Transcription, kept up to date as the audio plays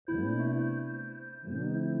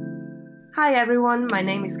Hi everyone, my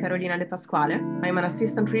name is Carolina De Pasquale. I'm an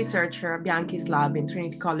assistant researcher at Bianchi's lab in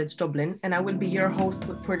Trinity College Dublin, and I will be your host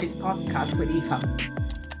for this podcast with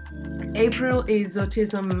Aoife. April is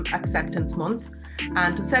Autism Acceptance Month,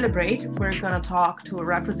 and to celebrate, we're going to talk to a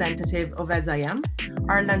representative of SIM,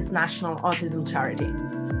 Ireland's national autism charity.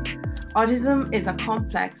 Autism is a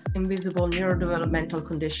complex, invisible neurodevelopmental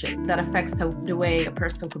condition that affects the way a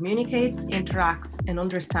person communicates, interacts, and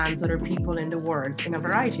understands other people in the world in a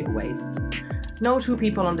variety of ways. No two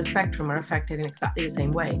people on the spectrum are affected in exactly the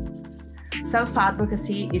same way.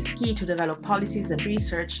 Self-advocacy is key to develop policies and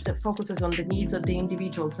research that focuses on the needs of the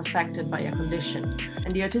individuals affected by a condition,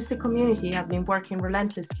 and the autistic community has been working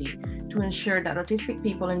relentlessly to ensure that autistic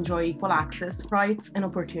people enjoy equal access, rights, and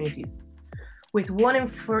opportunities. With 1 in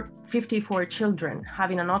 54 children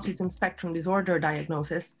having an autism spectrum disorder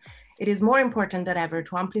diagnosis, it is more important than ever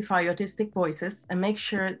to amplify autistic voices and make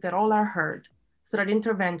sure that all are heard, so that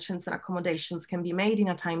interventions and accommodations can be made in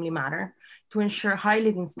a timely manner to ensure high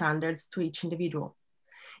living standards to each individual.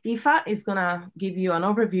 Aoife is going to give you an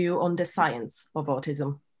overview on the science of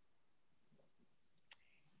autism.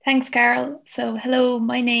 Thanks, Carol. So, hello,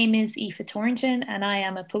 my name is Aoife Thornton, and I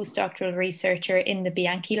am a postdoctoral researcher in the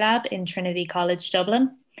Bianchi Lab in Trinity College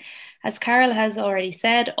Dublin. As Carol has already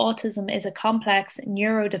said, autism is a complex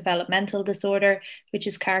neurodevelopmental disorder which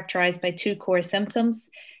is characterized by 2 core symptoms: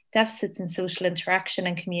 deficits in social interaction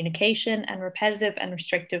and communication, and repetitive and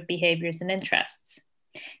restrictive behaviours and interests.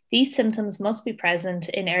 These symptoms must be present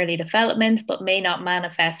in early development but may not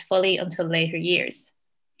manifest fully until later years.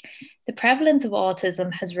 The prevalence of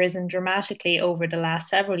autism has risen dramatically over the last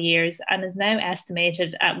several years and is now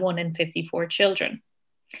estimated at 1 in 54 children.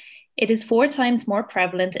 It is 4 times more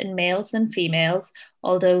prevalent in males than females,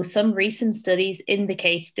 although some recent studies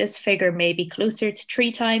indicate this figure may be closer to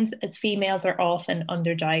 3 times, as females are often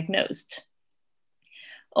underdiagnosed.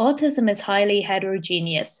 Autism is highly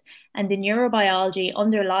heterogeneous, and the neurobiology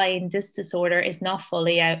underlying this disorder is not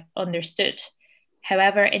fully understood.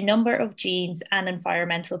 However, a number of genes and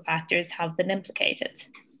environmental factors have been implicated.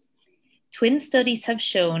 Twin studies have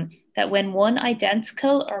shown that when one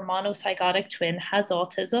identical or monozygotic twin has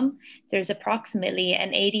autism, there's approximately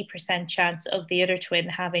an 80% chance of the other twin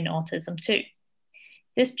having autism too.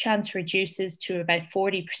 This chance reduces to about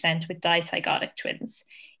 40% with dizygotic twins,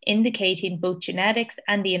 indicating both genetics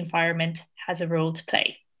and the environment has a role to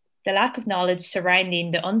play. The lack of knowledge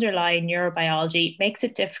surrounding the underlying neurobiology makes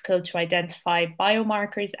it difficult to identify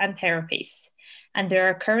biomarkers and therapies, and there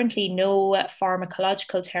are currently no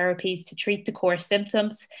pharmacological therapies to treat the core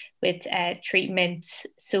symptoms, with treatment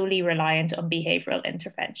solely reliant on behavioural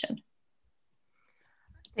intervention.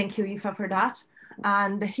 Thank you, Aoife, for that.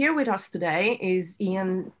 And here with us today is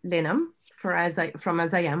Ian Linham from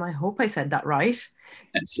SIM. I hope I said that right.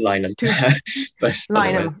 It's Linham.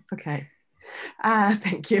 Linham, okay.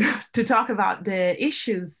 Thank you. To talk about the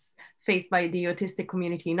issues faced by the autistic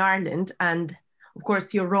community in Ireland and, of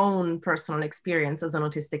course, your own personal experience as an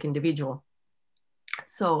autistic individual.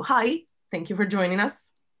 So, hi, thank you for joining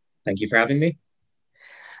us. Thank you for having me.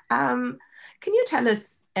 Can you tell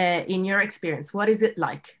us, in your experience, what is it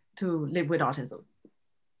like to live with autism?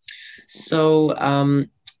 So,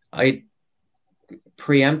 I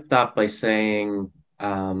preempt that by saying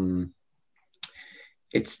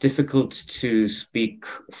it's difficult to speak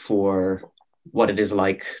for what it is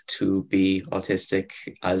like to be autistic,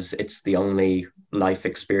 as it's the only life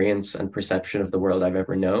experience and perception of the world I've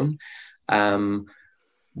ever known.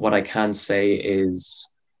 What I can say is,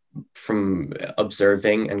 from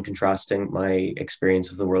observing and contrasting my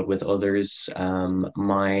experience of the world with others,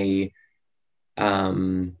 my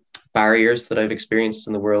barriers that I've experienced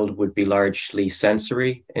in the world would be largely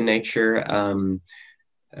sensory in nature.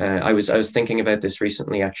 I was thinking about this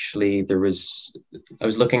recently, actually. I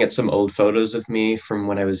was looking at some old photos of me from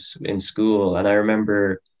when I was in school, and I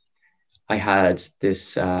remember I had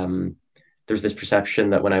this, there was this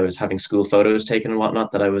perception that when I was having school photos taken and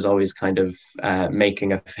whatnot, that I was always kind of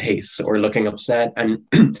making a face or looking upset. And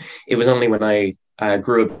it was only when I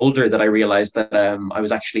grew up older that I realized that I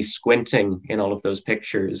was actually squinting in all of those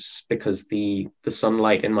pictures because the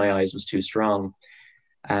sunlight in my eyes was too strong.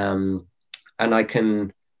 And I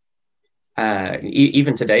can,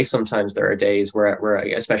 even today, sometimes there are days where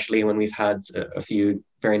especially when we've had a few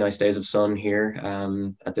very nice days of sun here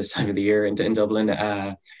at this time of the year in Dublin,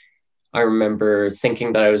 I remember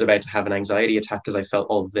thinking that I was about to have an anxiety attack because I felt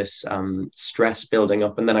all of this stress building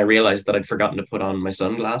up, and then I realized that I'd forgotten to put on my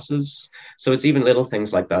sunglasses. So it's even little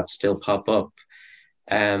things like that still pop up.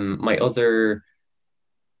 My other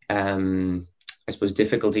I suppose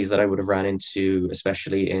difficulties that I would have ran into,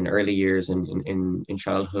 especially in early years in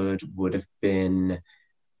childhood, would have been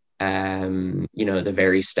the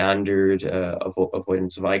very standard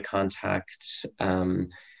avoidance of eye contact.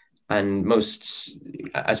 And most,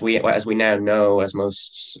 as we now know, as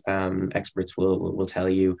most experts will tell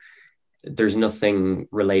you, there's nothing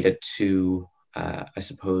related to, I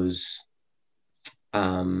suppose,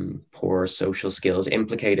 poor social skills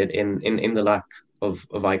implicated in the lack of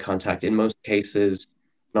eye contact. In most cases,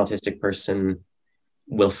 an autistic person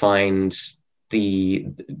will find the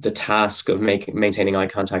task of maintaining eye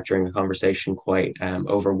contact during a conversation quite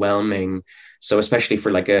overwhelming. So especially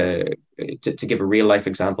for like to give a real life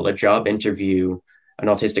example, a job interview, an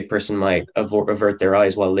autistic person might avert their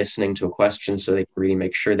eyes while listening to a question so they can really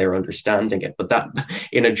make sure they're understanding it. But that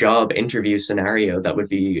in a job interview scenario, that would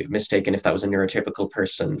be mistaken if that was a neurotypical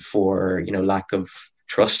person for, lack of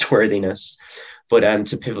trustworthiness. But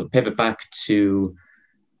to pivot back to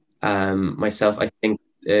myself, I think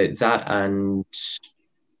that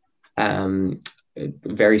and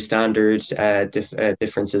very standard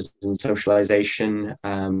differences in socialization.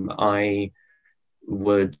 I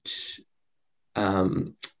would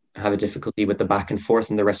have a difficulty with the back and forth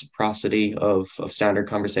and the reciprocity of standard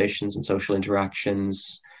conversations and social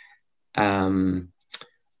interactions. I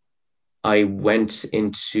went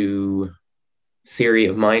into theory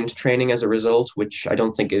of mind training as a result, which I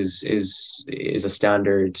don't think is a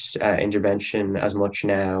standard intervention as much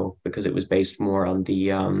now, because it was based more on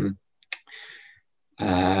the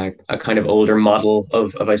a kind of older model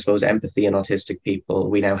of I suppose empathy in autistic people.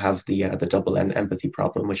 We now have the double empathy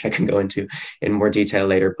problem, which I can go into in more detail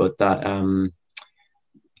later. But that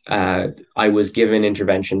I was given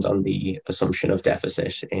interventions on the assumption of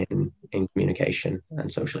deficit in communication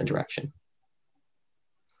and social interaction.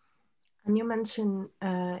 And you mentioned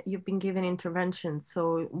you've been given interventions.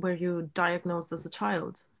 So were you diagnosed as a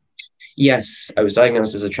child? Yes, I was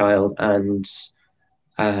diagnosed as a child, and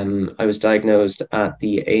I was diagnosed at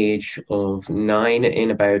the age of 9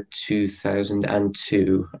 in about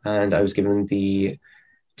 2002, and I was given the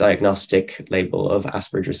diagnostic label of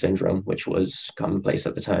Asperger's syndrome, which was commonplace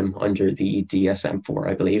at the time under the DSM-4,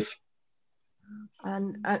 I believe.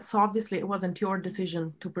 And so obviously it wasn't your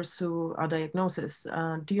decision to pursue a diagnosis.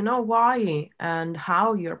 Do you know why and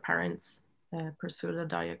how your parents pursued a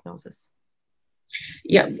diagnosis?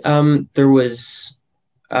 Yeah, there was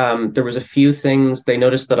a few things. They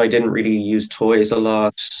noticed that I didn't really use toys a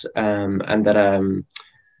lot, and that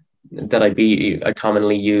I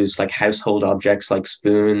commonly use like household objects like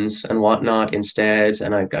spoons and whatnot instead,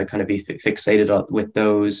 and I kind of be fixated with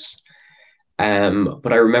those.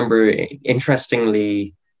 But I remember,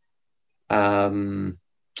 interestingly,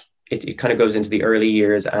 it kind of goes into the early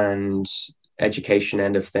years and education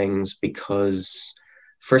end of things, because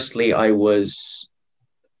firstly, I was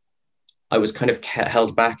kind of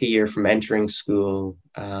held back a year from entering school,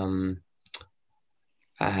 because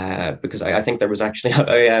I think there was actually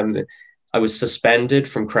I was suspended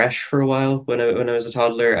from creche for a while when I was a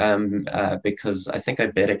toddler, because I think I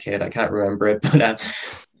bit a kid. I can't remember it, but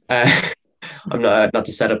I'm not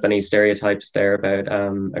to set up any stereotypes there about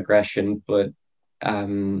aggression, but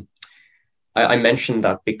I mentioned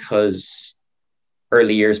that because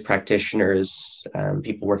early years practitioners,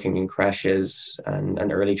 people working in creches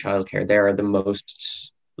and early childcare, they are the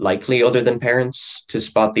most likely, other than parents, to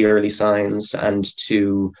spot the early signs and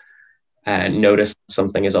to notice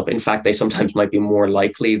something is up. In fact, they sometimes might be more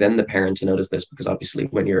likely than the parent to notice this, because obviously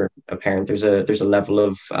when you're a parent, there's a level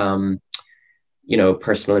of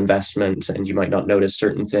personal investment, and you might not notice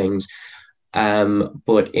certain things.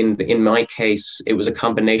 But in my case, it was a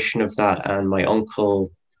combination of that, and my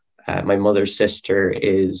uncle, my mother's sister,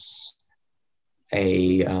 is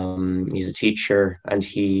he's a teacher, and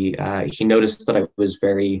he noticed that I was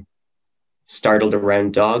very startled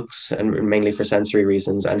around dogs, and mainly for sensory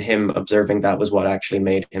reasons, and him observing that was what actually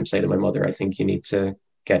made him say to my mother, I think you need to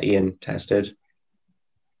get Ian tested.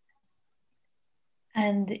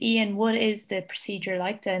 And Ian, what is the procedure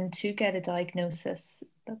like then to get a diagnosis?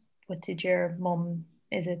 What did your mum,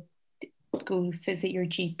 is it go visit your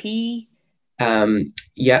GP?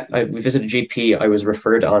 Yeah, we visited a GP. I was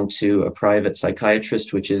referred on to a private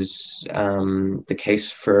psychiatrist, which is the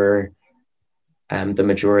case for the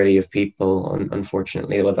majority of people,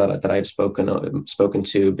 unfortunately, that I've spoken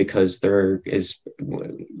to, because there is,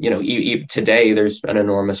 today there's an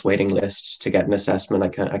enormous waiting list to get an assessment.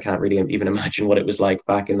 I can't really even imagine what it was like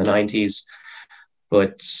back in the 90s.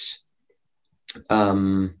 But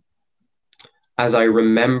as I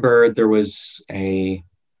remember,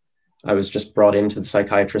 I was just brought into the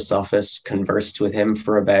psychiatrist's office, conversed with him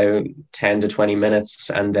for about 10 to 20 minutes,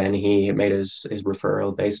 and then he made his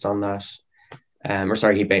referral based on that.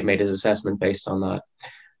 He made his assessment based on that.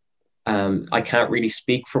 I can't really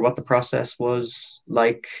speak for what the process was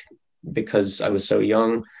like because I was so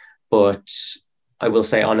young, but I will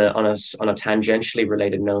say on a tangentially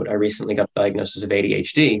related note, I recently got a diagnosis of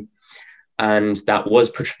ADHD, and that was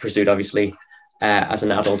pursued obviously as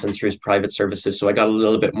an adult and through private services. So I got a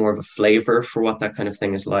little bit more of a flavor for what that kind of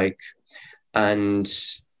thing is like. And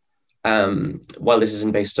while this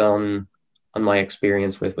isn't based on my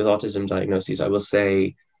experience with autism diagnoses, I will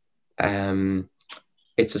say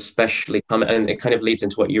it's especially common, and it kind of leads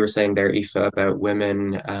into what you were saying there, Aoife, about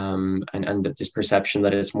women, and this perception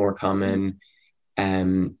that it's more common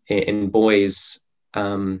in boys.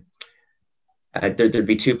 There'd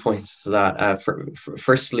be 2 points to that.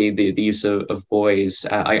 Firstly, the use of boys.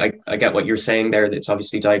 I get what you're saying there. It's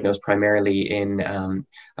obviously diagnosed primarily in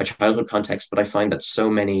a childhood context, but I find that so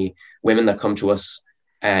many women that come to us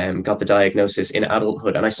got the diagnosis in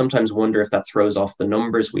adulthood. And I sometimes wonder if that throws off the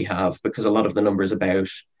numbers we have, because a lot of the numbers about,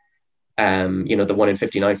 the 1 in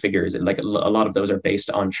 59 figures, like a lot of those are based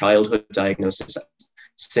on childhood diagnosis.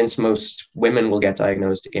 Since most women will get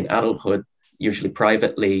diagnosed in adulthood, usually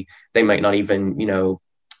privately, they might not even,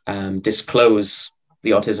 disclose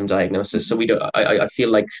the autism diagnosis. So I feel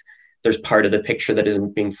like there's part of the picture that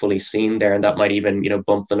isn't being fully seen there. And that might even,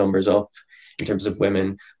 bump the numbers up in terms of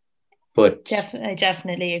women. But I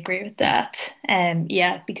definitely agree with that.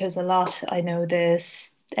 Because a lot, I know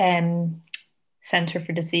this Center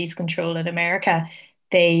for Disease Control in America,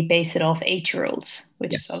 they base it off 8-year-olds,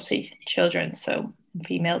 which is obviously children. So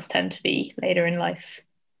females tend to be later in life.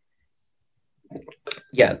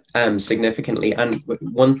 Yeah, significantly. And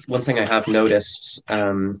one thing I have noticed,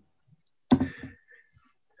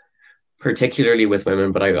 particularly with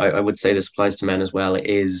women, but I would say this applies to men as well,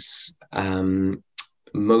 is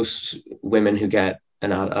most women who get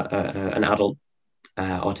an adult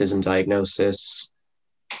autism diagnosis,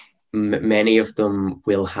 many of them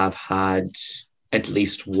will have had at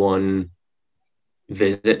least one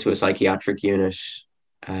visit to a psychiatric unit.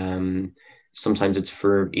 Sometimes it's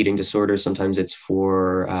for eating disorders, sometimes it's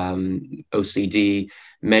for OCD.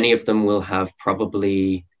 Many of them will have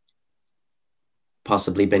possibly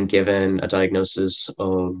been given a diagnosis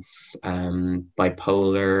of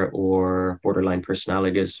bipolar or borderline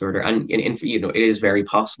personality disorder. And it is very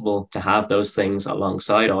possible to have those things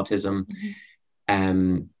alongside autism.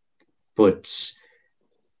 But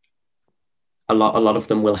a lot of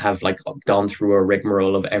them will have gone through a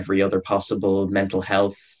rigmarole of every other possible mental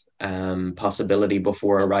health possibility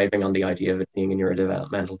before arriving on the idea of it being a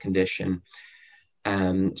neurodevelopmental condition.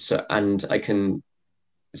 And I can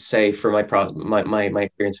say for my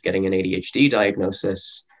experience of getting an ADHD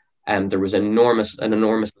diagnosis, there was an enormous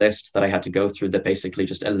list that I had to go through that basically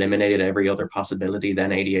just eliminated every other possibility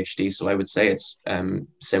than ADHD. So I would say it's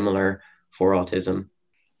similar for autism.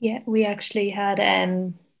 Yeah, we actually had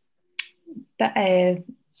a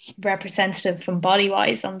representative from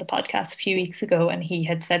Bodywise on the podcast a few weeks ago, and he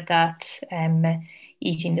had said that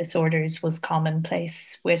eating disorders was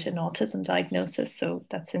commonplace with an autism diagnosis. So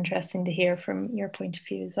that's interesting to hear from your point of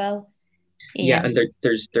view as well. Ian. Yeah, and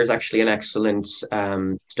there's actually an excellent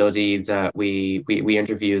study that we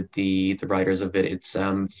interviewed the writers of it. It's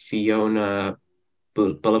Fiona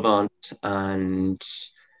Bullivant and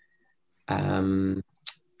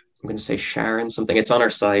I'm going to say Sharon something. It's on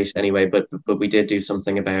our site anyway, but we did do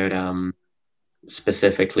something about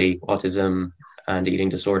specifically autism and eating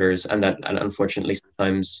disorders, and unfortunately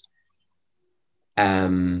sometimes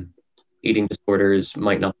eating disorders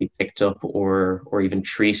might not be picked up or even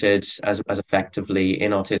treated as effectively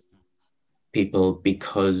in autistic people,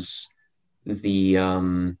 because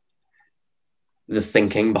the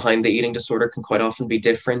thinking behind the eating disorder can quite often be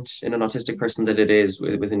different in an autistic person than it is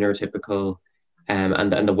with a neurotypical,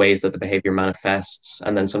 and the ways that the behavior manifests.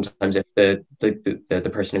 And then sometimes if the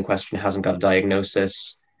person in question hasn't got a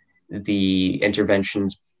diagnosis, the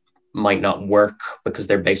interventions might not work because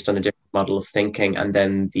they're based on a different model of thinking, and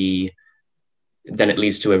then it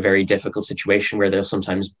leads to a very difficult situation where they'll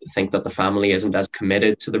sometimes think that the family isn't as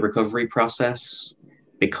committed to the recovery process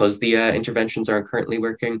because the interventions aren't currently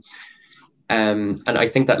working. And I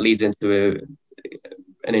think that leads into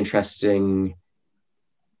an interesting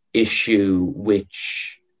issue,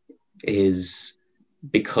 which is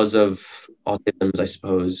because of autism's, I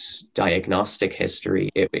suppose, diagnostic history,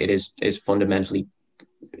 it is fundamentally,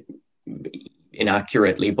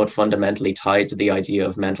 inaccurately, but fundamentally tied to the idea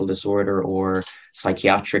of mental disorder or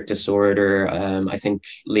psychiatric disorder. I think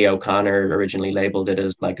Leo Kanner originally labeled it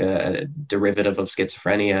as like a derivative of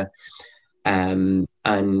schizophrenia. And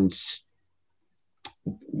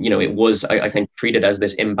it was, I think, treated as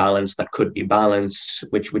this imbalance that could be balanced,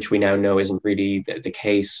 which we now know isn't really the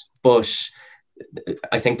case. But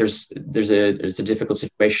I think there's a difficult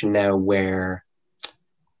situation now where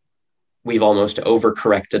we've almost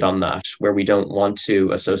overcorrected on that, where we don't want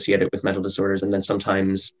to associate it with mental disorders, and then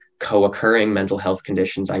sometimes co-occurring mental health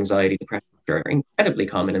conditions, anxiety, depression, which are incredibly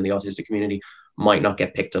common in the autistic community, might not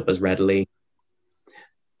get picked up as readily.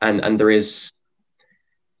 And there is,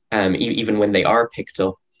 even when they are picked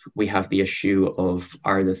up, we have the issue of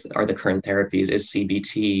are the current therapies, is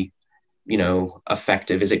CBT,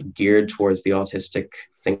 effective? Is it geared towards the autistic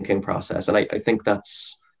thinking process? And I think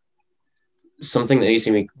that's something that needs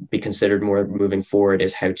to be considered more moving forward,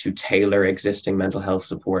 is how to tailor existing mental health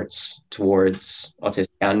supports towards autistic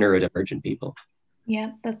and neurodivergent people.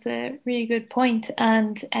 Yeah, that's a really good point.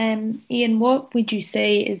 And Ian, what would you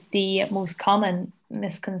say is the most common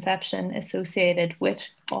misconception associated with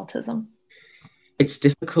autism? It's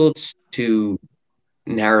difficult to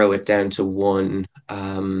narrow it down to one,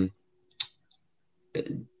 that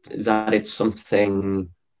it's something,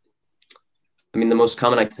 the most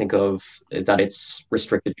common I think of, that it's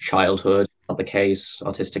restricted to childhood. Not the case.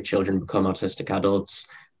 Autistic children become autistic adults.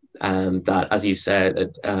 That, as you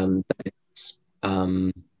said, that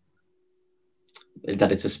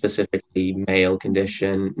it's a specifically male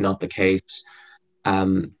condition. Not the case.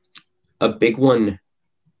 A big one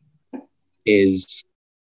is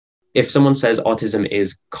if someone says autism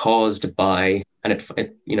is caused by, and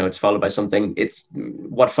it's followed by something, it's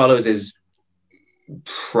what follows is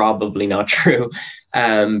probably not true,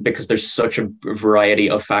 because there's such a variety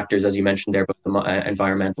of factors, as you mentioned there, both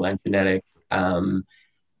environmental and genetic. I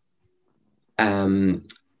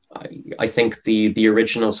think the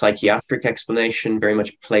original psychiatric explanation very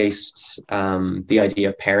much placed the idea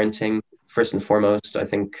of parenting first and foremost. I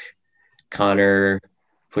think Connor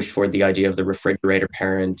pushed forward the idea of the refrigerator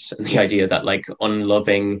parent, and the idea that like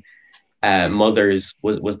unloving mothers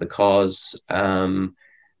was the cause.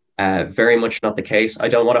 Very much not the case. I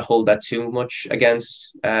don't want to hold that too much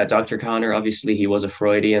against Dr. Connor. Obviously, he was a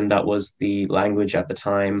Freudian. That was the language at the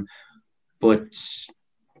time. But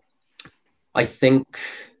I think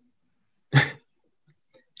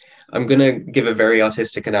I'm going to give a very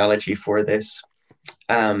autistic analogy for this.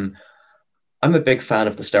 I'm a big fan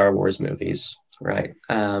of the Star Wars movies, right?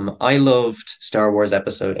 I loved Star Wars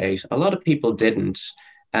Episode 8. A lot of people didn't.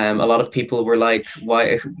 A lot of people were like,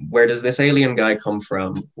 where does this alien guy come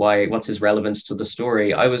from? What's his relevance to the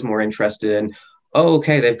story? I was more interested in,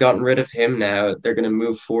 okay, they've gotten rid of him now. They're going to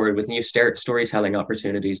move forward with new storytelling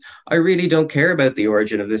opportunities. I really don't care about the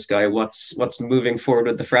origin of this guy. What's moving forward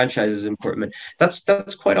with the franchise is important. That's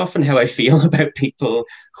quite often how I feel about people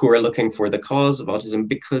who are looking for the cause of autism,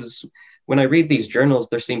 because when I read these journals,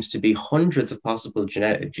 there seems to be hundreds of possible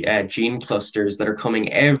gene clusters that are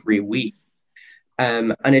coming every week.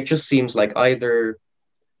 And it just seems like either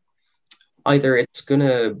it's going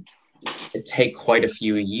to take quite a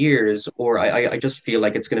few years, or I just feel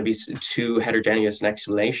like it's going to be too heterogeneous an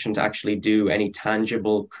explanation to actually do any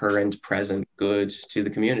tangible, current, present good to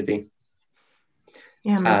the community.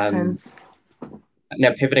 Yeah, makes sense.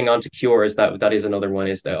 Now, pivoting on to cures, that is another one,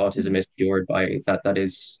 is that autism is cured by that. That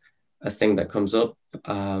is a thing that comes up.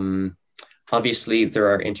 Obviously,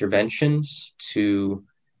 there are interventions to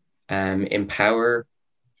empower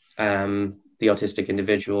the autistic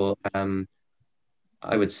individual.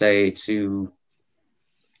 I would say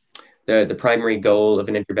the primary goal of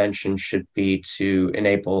an intervention should be to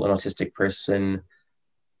enable an autistic person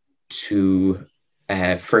to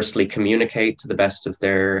firstly communicate to the best of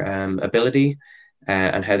their ability,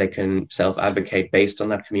 and how they can self-advocate based on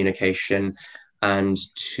that communication, and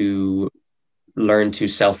to learn to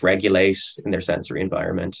self-regulate in their sensory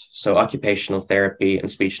environment. So occupational therapy and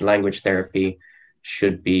speech and language therapy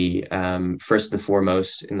should be first and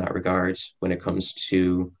foremost in that regard when it comes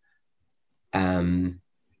to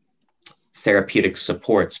therapeutic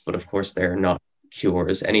supports. But of course, they're not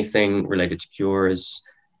cures. Anything related to cures,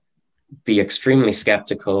 be extremely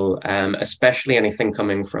skeptical, especially anything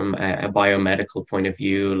coming from a biomedical point of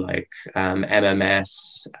view, like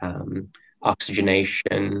MMS,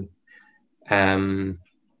 oxygenation. In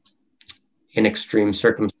extreme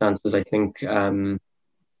circumstances, I think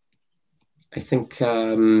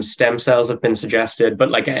stem cells have been suggested,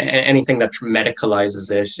 but like anything that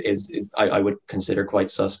medicalizes it is I would consider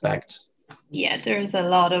quite suspect. Yeah, there's a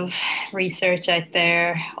lot of research out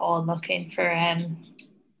there all looking for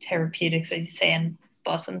therapeutics, as you say,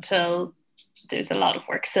 but until there's a lot of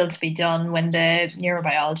work still to be done when the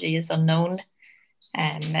neurobiology is unknown.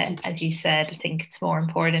 As you said, I think it's more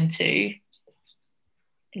important to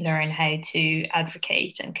learn how to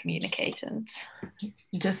advocate and communicate. And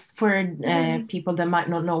just for people that might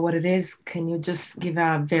not know what it is, can you just give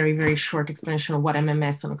a very, very short explanation of what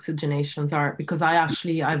MMS and oxygenations are? Because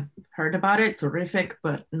I've heard about it, it's horrific,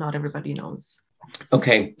 but not everybody knows.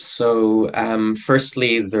 Okay, so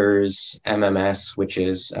firstly, there's MMS, which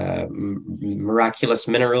is miraculous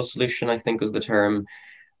mineral solution, I think was the term.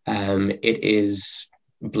 It is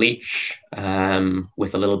bleach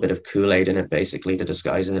with a little bit of Kool-Aid in it, basically to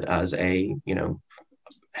disguise it as a,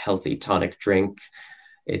 healthy tonic drink.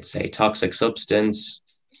 It's a toxic substance.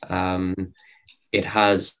 It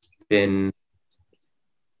has been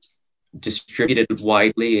distributed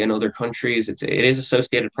widely in other countries. It is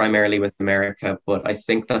associated primarily with America, but I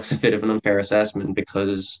think that's a bit of an unfair assessment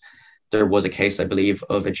because there was a case, I believe,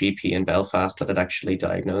 of a GP in Belfast that had actually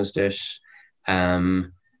diagnosed it.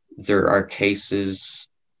 There are cases,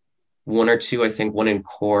 one or two, I think one in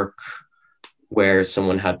Cork, where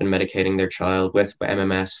someone had been medicating their child with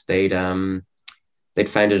MMS. They'd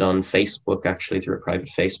found it on Facebook, actually, through a private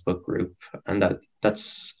Facebook group, and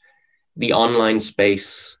that's the online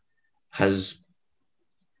space has,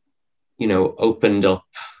 opened up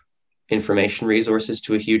information resources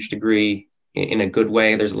to a huge degree in a good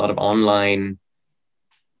way. There's a lot of online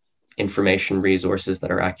information resources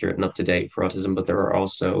that are accurate and up to date for autism, but there are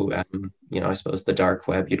also, I suppose the dark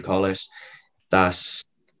web, you'd call it, that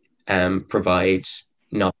provide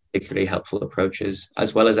not particularly helpful approaches.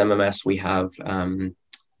 As well as MMS, we have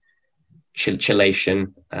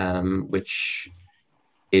chelation, which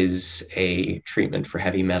is a treatment for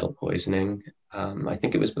heavy metal poisoning. I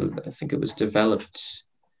think it was developed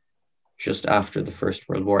just after the First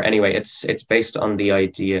World War. Anyway, it's based on the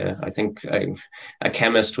idea. I think a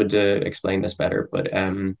chemist would explain this better, but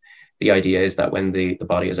the idea is that when the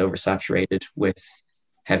body is oversaturated with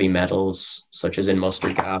heavy metals, such as in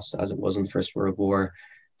mustard gas, as it was in the First World War,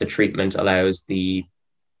 the treatment allows the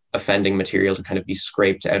offending material to kind of be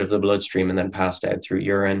scraped out of the bloodstream and then passed out through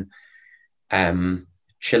urine.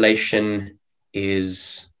 Chelation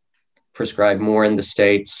is prescribed more in the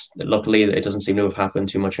States. Luckily, it doesn't seem to have happened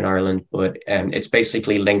too much in Ireland, but it's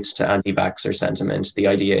basically linked to anti-vaxxer sentiment. The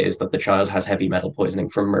idea is that the child has heavy metal poisoning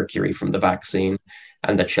from mercury from the vaccine,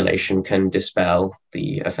 and that chelation can dispel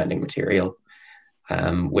the offending material,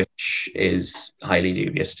 which is highly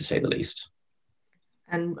dubious, to say the least.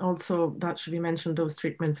 And also, that should be mentioned, those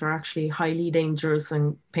treatments are actually highly dangerous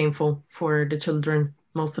and painful for the children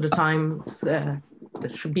most of the time.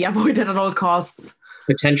 That should be avoided at all costs.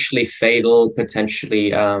 Potentially fatal,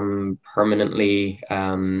 potentially permanently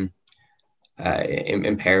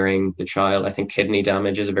impairing the child. I think kidney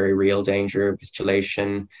damage is a very real danger with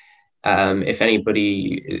chelation. If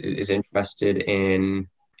anybody is interested in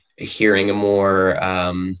hearing a more,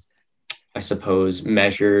 I suppose,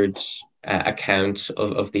 measured account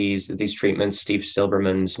of these treatments, Steve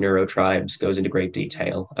Silberman's Neurotribes goes into great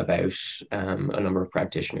detail about a number of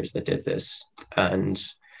practitioners that did this. And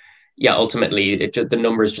yeah, ultimately, the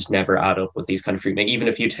numbers just never add up with these kind of treatment. Even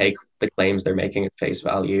if you take the claims they're making at face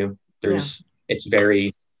value, it's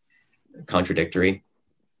very contradictory.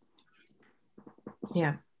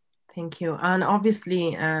 Yeah, thank you. And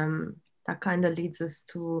obviously, that kind of leads us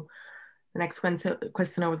to the next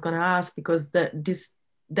question I was going to ask, because this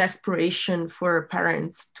desperation for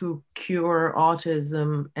parents to cure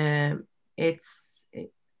autism, it's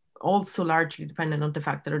also largely dependent on the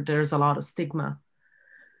fact that there's a lot of stigma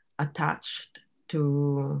attached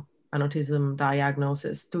to an autism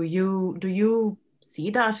diagnosis. Do you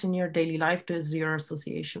see that in your daily life? Does your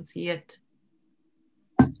association see it?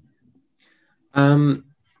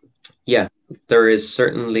 Yeah, there is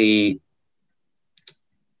certainly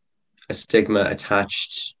a stigma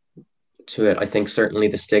attached to it. I think certainly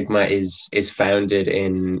the stigma is founded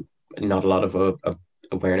in not a lot of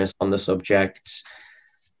awareness on the subject.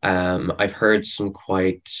 I've heard some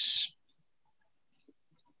quite,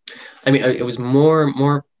 it was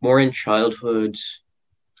more in childhood.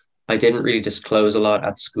 I didn't really disclose a lot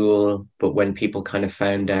at school, but when people kind of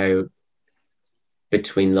found out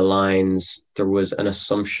between the lines, there was an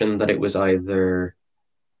assumption that it was either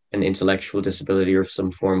an intellectual disability of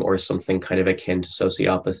some form or something kind of akin to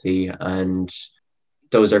sociopathy. And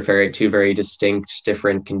those are two very distinct,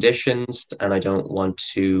 different conditions. And I don't want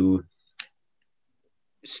to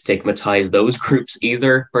stigmatize those groups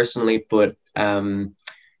either, personally, but there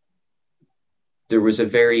was a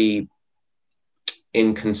very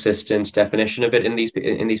inconsistent definition of it in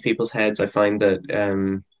these people's heads. I find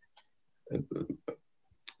that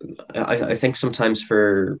I think sometimes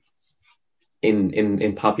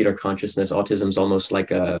in popular consciousness, autism is almost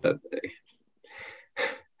like a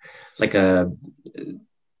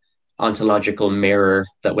ontological mirror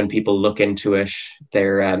that when people look into it,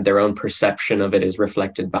 their own perception of it is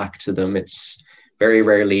reflected back to them. It's very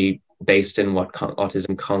rarely based in what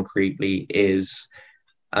autism concretely is.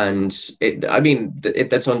 And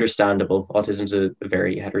that's understandable. Autism's a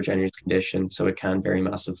very heterogeneous condition, so it can vary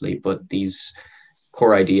massively. But these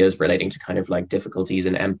core ideas relating to kind of like difficulties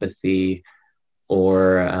in empathy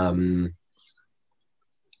or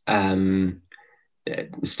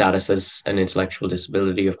status as an intellectual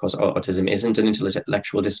disability. Of course, autism isn't an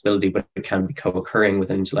intellectual disability, but it can be co-occurring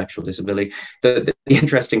with an intellectual disability. The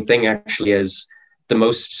interesting thing actually is the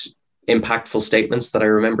most impactful statements that I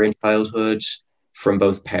remember in childhood from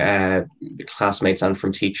both classmates and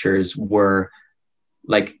from teachers were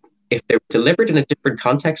like, if they were delivered in a different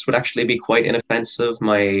context, would actually be quite inoffensive.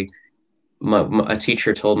 A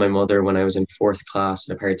teacher told my mother when I was in 4th class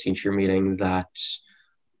in a parent-teacher meeting that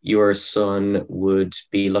your son would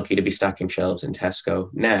be lucky to be stacking shelves in Tesco.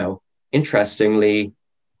 Now, interestingly,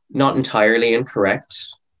 not entirely incorrect,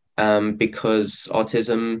 because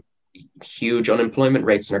autism, huge unemployment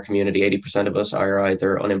rates in our community. 80% of us are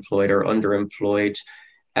either unemployed or underemployed.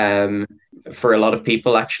 For a lot of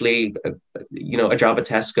people, actually, a job at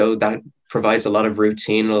Tesco, that provides a lot of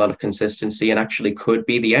routine, a lot of consistency, and actually could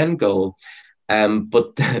be the end goal.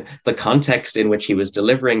 But the context in which he was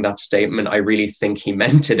delivering that statement, I really think he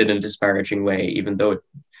meant it in a disparaging way, even though it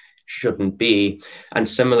shouldn't be. And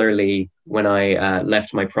similarly, when I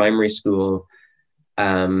left my primary school,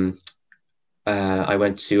 I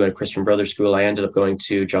went to a Christian Brothers school. I ended up going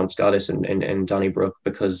to John Scottis in Donnybrook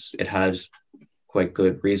because it had quite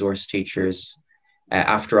good resource teachers.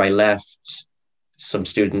 After I left, some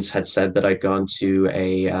students had said that I'd gone to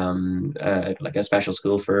a special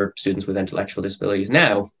school for students with intellectual disabilities.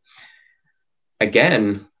 Now,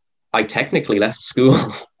 again, I technically left school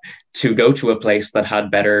to go to a place that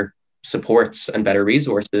had better supports and better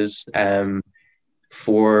resources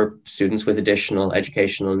for students with additional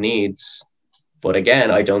educational needs. But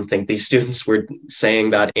again, I don't think these students were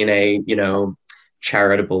saying that in a,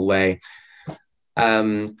 charitable way.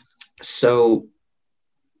 So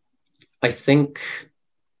I think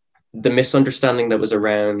the misunderstanding that was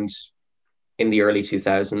around in the early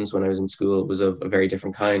 2000s when I was in school was of a very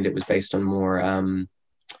different kind. It was based on more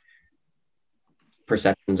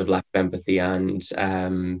perceptions of lack of empathy and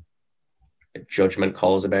judgment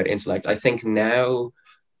calls about intellect. I think now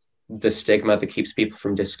the stigma that keeps people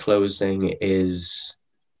from disclosing is,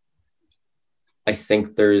 I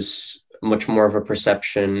think there's much more of a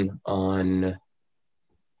perception on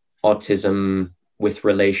autism with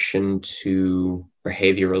relation to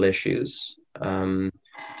behavioral issues,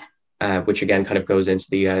 which again kind of goes into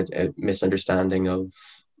the misunderstanding of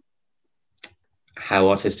how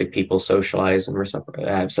autistic people socialize and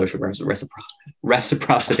social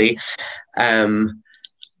reciprocity. And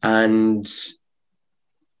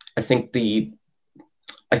I think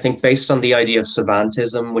based on the idea of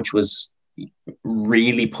savantism, which was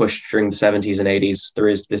really pushed during the 70s and 80s, there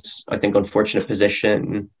is this, I think, unfortunate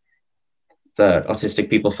position that autistic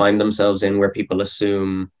people find themselves in where people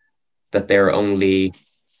assume that they're only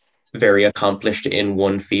very accomplished in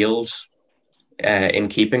one field, in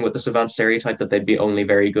keeping with the savant stereotype, that they'd be only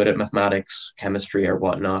very good at mathematics, chemistry, or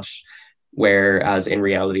whatnot. Whereas in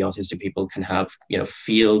reality, autistic people can have,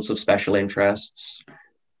 fields of special interests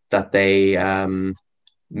that they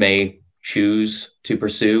may choose to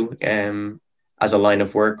pursue as a line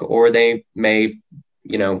of work, or they may,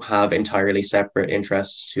 have entirely separate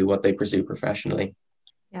interests to what they pursue professionally.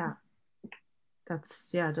 Yeah,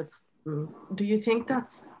 that's. Do you think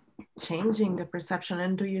that's changing the perception?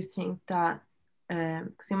 And do you think that,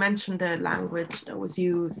 because you mentioned the language that was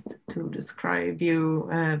used to describe you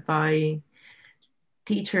by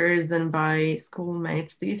teachers and by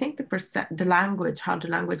schoolmates, do you think the language, how the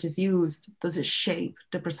language is used, does it shape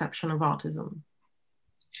the perception of autism?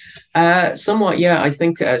 Somewhat, yeah. I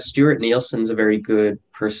think Stuart Nielsen's a very good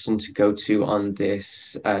person to go to on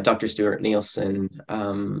this. Dr. Stuart Nielsen,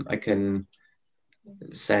 I can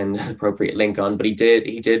send an appropriate link on, but he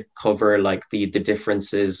did cover like the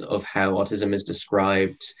differences of how autism is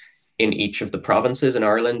described in each of the provinces in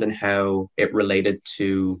Ireland and how it related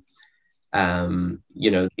to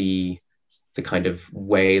the kind of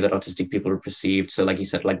way that autistic people are perceived. So like he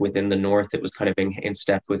said, like within the north, it was kind of in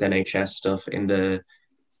step with NHS stuff.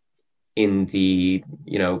 In the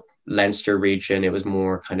Leinster region, it was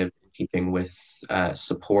more kind of keeping with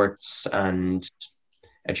supports and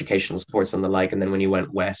educational supports and the like. And then when you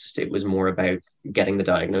went west, it was more about getting the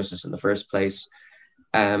diagnosis in the first place.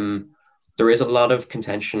 There is a lot of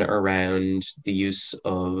contention around the use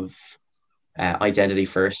of identity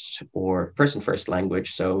first or person first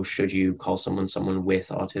language. So should you call someone with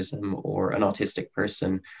autism or an autistic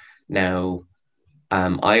person? Now,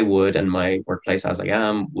 I would, and my workplace as I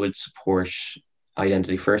am, would support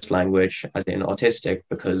identity first language as in autistic,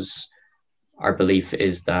 because our belief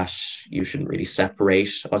is that you shouldn't really separate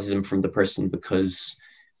autism from the person, because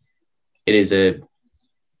it is a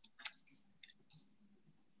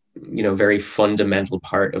very fundamental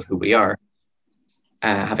part of who we are.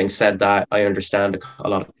 Having said that, I understand a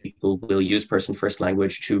lot of people will use person first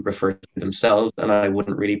language to refer to themselves, and I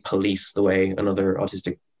wouldn't really police the way another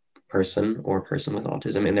autistic person or person with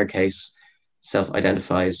autism in their case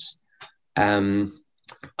self-identifies.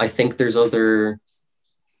 I think there's other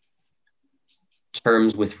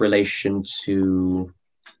terms with relation to,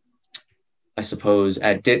 I suppose,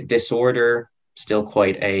 disorder, still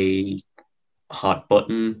quite a hot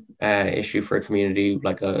button issue for a community.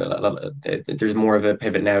 Like there's more of a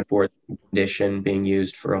pivot now towards condition being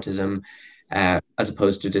used for autism as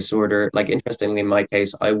opposed to disorder. Like, interestingly, in my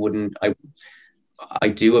case, I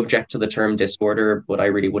do object to the term disorder, but I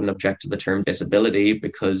really wouldn't object to the term disability,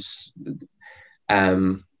 because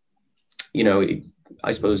I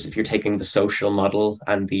suppose if you're taking the social model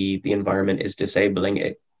and the environment is disabling,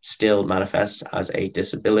 it still manifests as a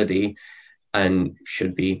disability and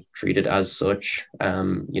should be treated as such,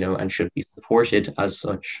 and should be supported as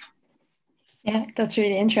such. Yeah, that's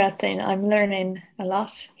really interesting. I'm learning a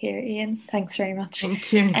lot here, Ian. Thanks very much.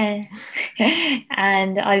 Thank you.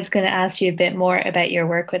 And I was going to ask you a bit more about your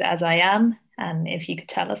work with As I Am, and if you could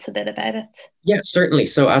tell us a bit about it. Yeah, certainly.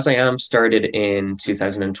 So As I Am started in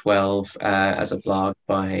 2012 as a blog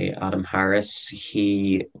by Adam Harris.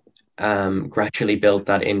 He gradually built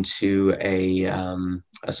that into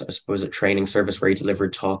I suppose a training service where he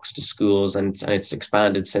delivered talks to schools, and it's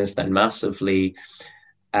expanded since then massively.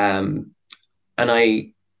 And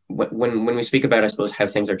when we speak about, I suppose, how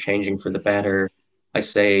things are changing for the better, I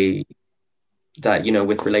say that,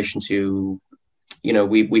 with relation to,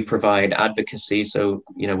 we provide advocacy. So,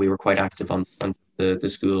 we were quite active on the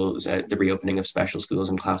schools, the reopening of special schools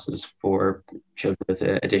and classes for children with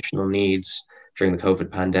additional needs during the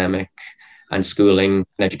COVID pandemic. And schooling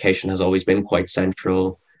and education has always been quite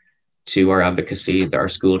central to our advocacy. Our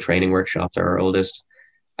school training workshops are our oldest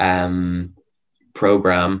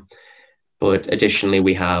program. But additionally,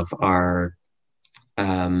 we have our,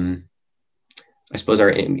 I suppose, our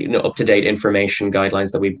up-to-date information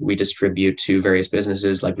guidelines that we distribute to various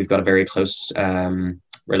businesses. Like, we've got a very close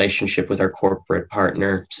relationship with our corporate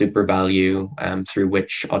partner, SuperValu, through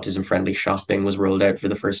which autism-friendly shopping was rolled out for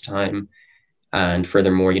the first time. And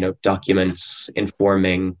furthermore, documents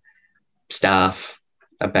informing staff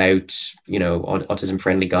about,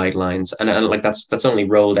 autism-friendly guidelines. And like that's only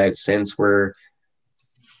rolled out since. We're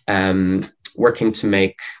working to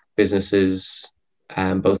make businesses,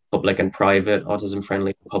 both public and private,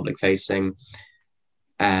 autism-friendly, public-facing.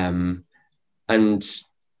 And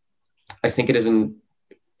I think it isn't.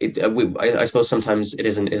 I suppose sometimes it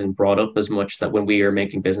isn't brought up as much, that when we are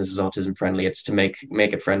making businesses autism-friendly, it's to make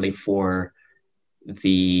it friendly for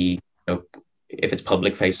the, if it's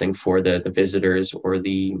public facing, for the visitors or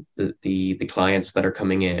the clients that are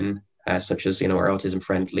coming in, such as our autism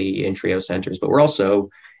friendly Intrio centers. But we're also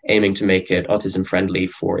aiming to make it autism friendly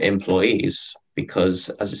for employees, because,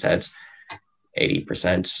 as I said,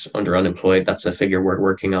 80% under unemployed. That's a figure we're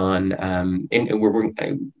working on. We're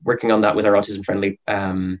working on that with our autism friendly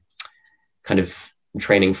kind of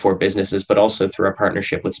training for businesses, but also through our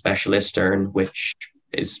partnership with Specialisterne, which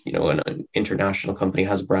is, an international company,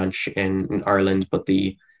 has a branch in Ireland, but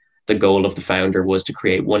the goal of the founder was to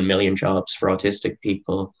create 1 million jobs for autistic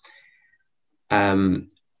people.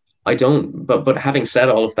 But having said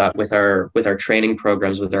all of that, with our training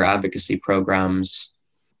programs, with our advocacy programs,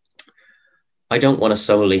 I don't want to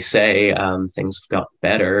solely say things have got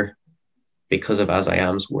better because of As I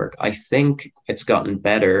Am's work. I think it's gotten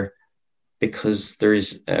better because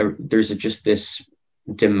there's just this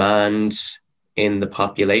demand in the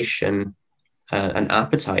population, an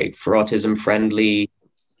appetite for autism-friendly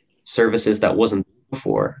services that wasn't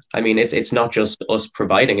before. I mean, it's not just us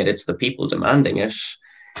providing it; it's the people demanding it.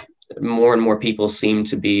 More and more people seem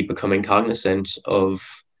to be becoming cognizant of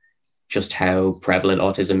just how prevalent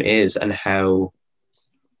autism is, and how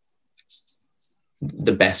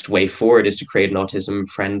the best way forward is to create an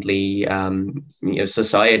autism-friendly,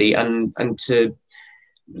 society, and to,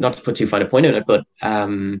 not to put too fine a point on it, but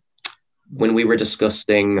when we were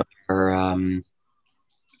discussing our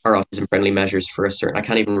autism-friendly measures for a certain, I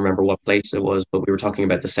can't even remember what place it was, but we were talking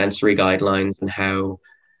about the sensory guidelines and how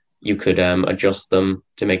you could adjust them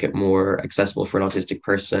to make it more accessible for an autistic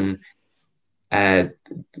person.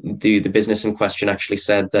 The business in question actually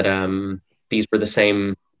said that these were the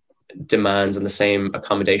same demands and the same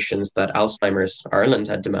accommodations that Alzheimer's Ireland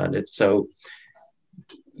had demanded. So,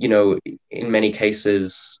 you know, in many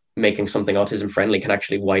cases, making something autism friendly can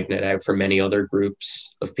actually widen it out for many other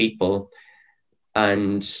groups of people.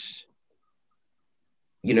 And,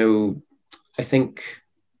 you know, I think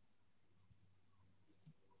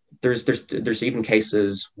there's even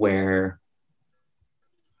cases where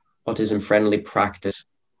autism friendly practice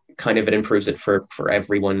kind of, it improves it for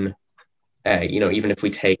everyone. You know, even if we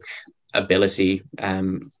take ability,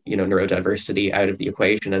 you know, neurodiversity out of the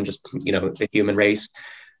equation and just, you know, the human race.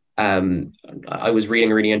 I was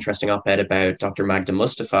reading a really interesting op-ed about Dr. Magda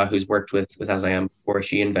Mustafa, who's worked with As I Am before.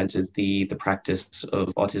 She invented the practice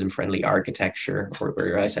of autism-friendly architecture,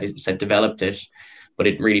 or I said developed it, but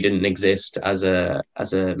it really didn't exist as a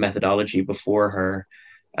methodology before her.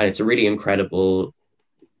 And it's a really incredible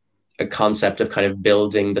concept of kind of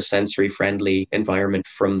building the sensory-friendly environment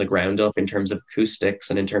from the ground up in terms of acoustics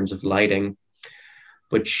and in terms of lighting.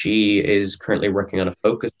 But she is currently working on a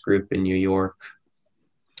focus group in New York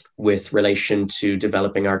with relation to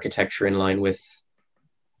developing architecture in line with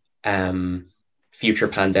future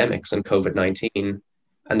pandemics and COVID-19.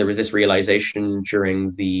 And there was this realization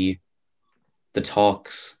during the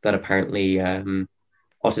talks that apparently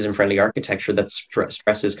autism-friendly architecture that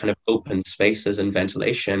stresses kind of open spaces and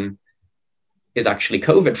ventilation is actually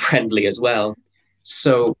COVID-friendly as well.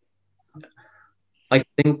 So I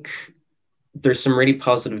think there's some really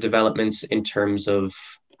positive developments in terms of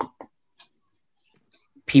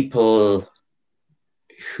people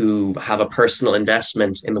who have a personal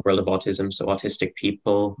investment in the world of autism. So autistic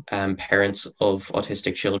people, parents of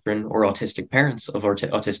autistic children, or autistic parents of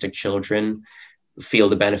autistic children feel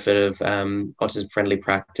the benefit of autism-friendly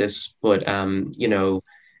practice. But, you know,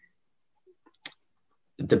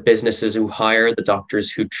 the businesses who hire, the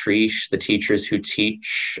doctors who treat, the teachers who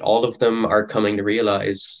teach, all of them are coming to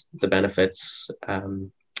realize the benefits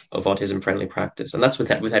of autism-friendly practice. And that's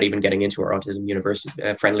without even getting into our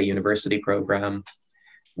autism friendly university program,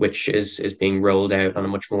 which is being rolled out on a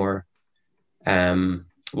much more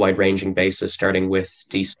wide-ranging basis, starting with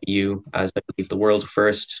DCU as, I believe, the world's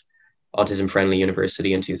first autism-friendly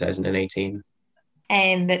university in 2018.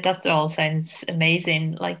 And that all sounds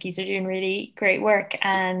amazing. Like, you are doing really great work.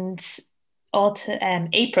 And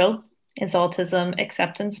April is Autism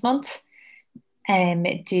Acceptance Month. I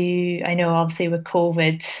know obviously with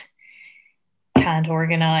COVID can't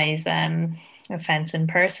organise events in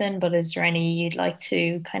person, but is there any you'd like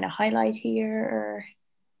to kind of highlight here? Or?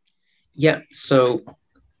 Yeah, so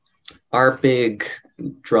our big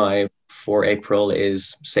drive for April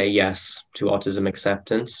is Say Yes to Autism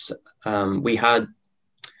Acceptance. We had,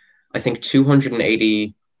 I think,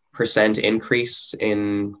 280% increase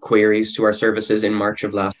in queries to our services in March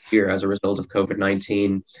of last year as a result of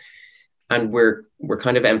COVID-19. And we're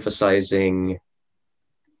kind of emphasizing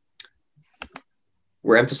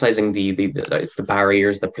the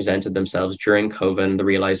barriers that presented themselves during COVID and the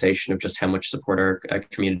realization of just how much support our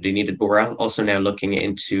community needed. But we're also now looking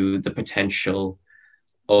into the potential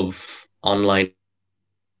of online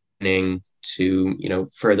learning to, you know,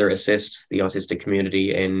 further assist the autistic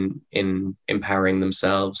community in empowering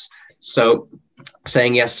themselves. So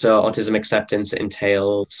saying yes to autism acceptance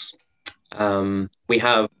entails, we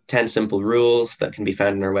have 10 simple rules that can be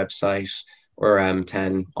found on our website, or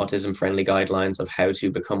 10 autism-friendly guidelines of how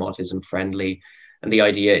to become autism-friendly. And the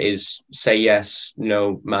idea is say yes,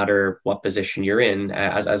 no matter what position you're in.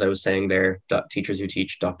 As I was saying there, teachers who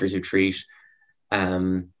teach, doctors who treat,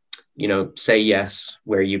 you know, say yes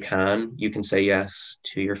where you can. You can say yes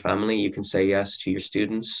to your family. You can say yes to your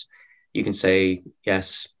students. You can say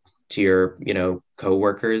yes to your, you know,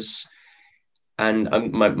 co-workers. And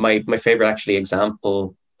my favorite actually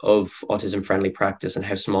example of autism-friendly practice and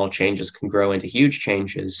how small changes can grow into huge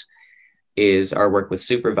changes is our work with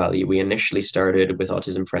SuperValu. We initially started with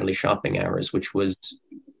autism-friendly shopping hours, which was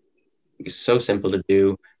so simple to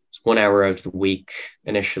do. It's 1 hour out of the week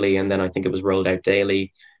initially, and then I think it was rolled out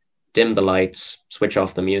daily. Dim the lights, switch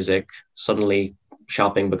off the music. Suddenly,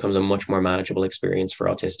 shopping becomes a much more manageable experience for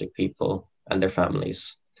autistic people and their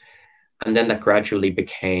families. And then that gradually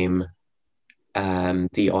became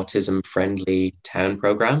the autism-friendly town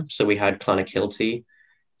program. So we had Clonakilty,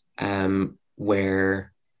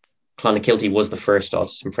 where Clonakilty was the first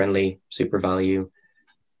autism-friendly SuperValu.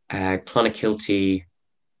 Clonakilty,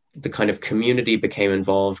 the kind of community became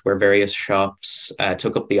involved, where various shops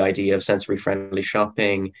took up the idea of sensory-friendly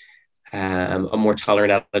shopping, a more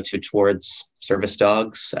tolerant attitude towards service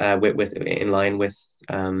dogs, in line with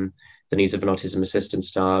the needs of an autism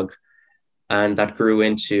assistance dog. And that grew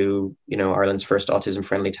into, Ireland's first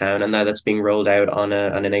autism-friendly town, and now that's being rolled out on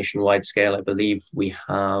a nationwide scale. I believe we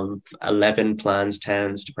have 11 planned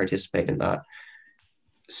towns to participate in that.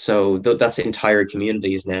 So that's entire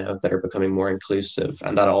communities now that are becoming more inclusive,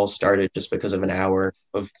 and that all started just because of an hour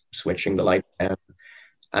of switching the light down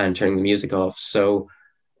and turning the music off. So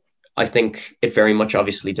I think it very much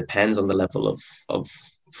obviously depends on the level of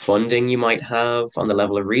funding you might have, on the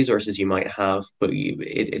level of resources you might have, but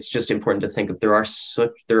it's just important to think that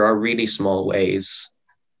there are really small ways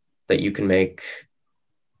that you can make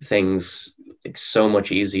things like so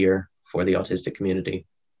much easier for the autistic community.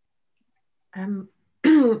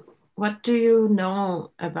 What do you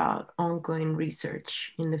know about ongoing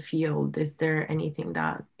research in the field? Is there anything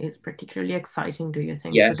that is particularly exciting, do you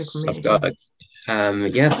think, for the community? I've got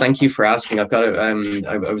yeah, thank you for asking. I've got I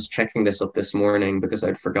was checking this up this morning because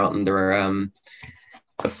I'd forgotten. There are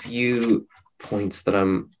a few points that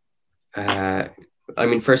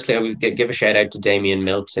firstly, I would give a shout out to Damien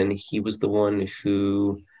Milton. He was the one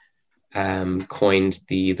who coined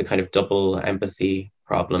the kind of double empathy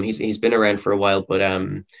problem. He's been around for a while, but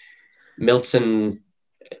Milton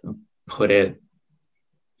put it,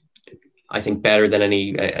 I think, better than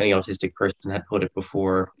any autistic person had put it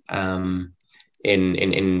before.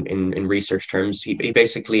 In research terms, he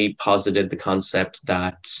basically posited the concept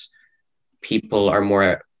that people are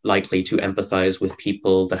more likely to empathize with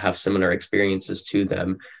people that have similar experiences to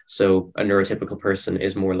them. So a neurotypical person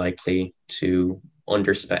is more likely to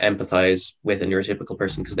empathize with a neurotypical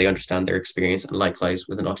person because they understand their experience, and likewise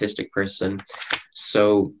with an autistic person.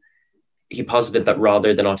 So he posited that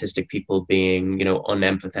rather than autistic people being,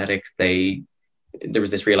 unempathetic, there was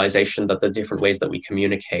this realization that the different ways that we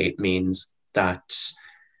communicate means that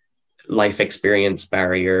life experience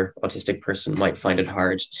barrier, autistic person might find it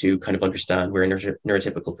hard to kind of understand where a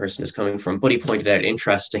neurotypical person is coming from. But he pointed out,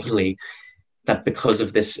 interestingly, that because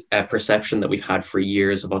of this perception that we've had for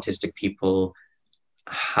years of autistic people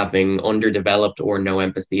having underdeveloped or no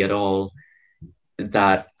empathy at all,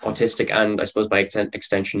 that autistic and, I suppose by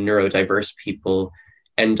extension, neurodiverse people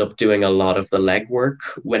end up doing a lot of the legwork,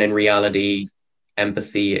 when in reality,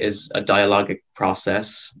 empathy is a dialogic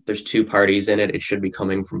process. There's two parties in it. It should be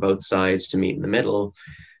coming from both sides to meet in the middle.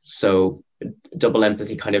 So double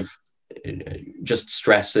empathy kind of just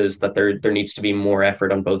stresses that there needs to be more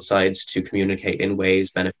effort on both sides to communicate in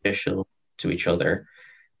ways beneficial to each other.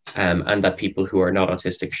 And that people who are not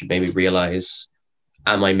autistic should maybe realize,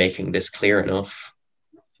 am I making this clear enough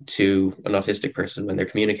to an autistic person when they're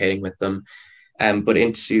communicating with them? But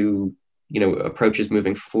into, approaches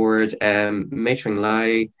moving forward, Mei-Cheng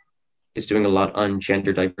Lai is doing a lot on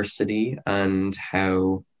gender diversity and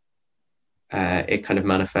how it kind of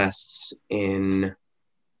manifests in,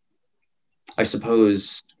 I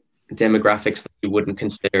suppose, demographics that we wouldn't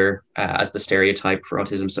consider as the stereotype for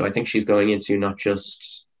autism. So I think she's going into not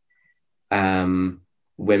just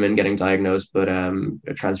women getting diagnosed, but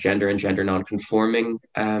transgender and gender non-conforming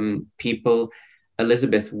people.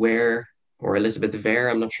 Elizabeth Vare,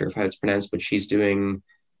 I'm not sure how it's pronounced, but she's doing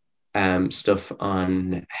stuff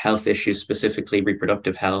on health issues, specifically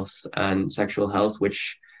reproductive health and sexual health,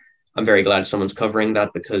 which I'm very glad someone's covering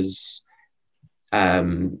that, because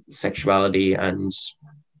sexuality and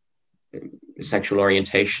sexual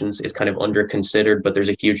orientations is kind of under considered, but there's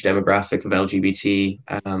a huge demographic of LGBT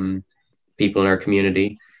people in our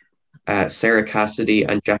community. Sarah Cassidy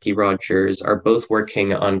and Jackie Rogers are both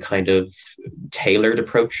working on kind of tailored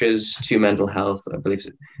approaches to mental health. I believe,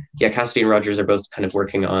 Cassidy and Rogers are both kind of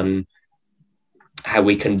working on how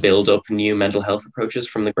we can build up new mental health approaches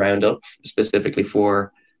from the ground up, specifically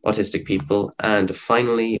for autistic people. And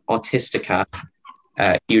finally, Autistica,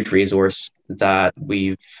 a huge resource that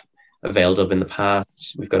we've availed of in the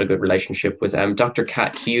past. We've got a good relationship with Dr.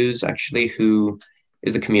 Kat Hughes, actually, who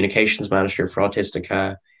is the communications manager for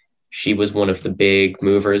Autistica. She was one of the big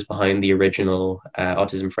movers behind the original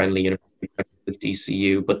autism-friendly university with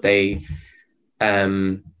DCU, but they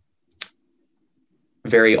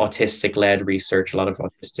very autistic-led research, a lot of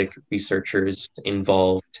autistic researchers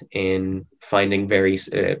involved in finding very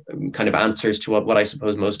kind of answers to what I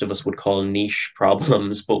suppose most of us would call niche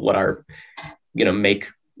problems, but what are, make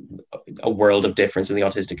a world of difference in the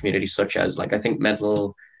autistic community, such as, like, I think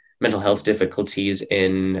mental health difficulties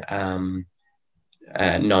in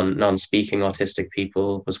non-speaking autistic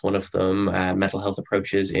people was one of them. Mental health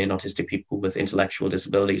approaches in autistic people with intellectual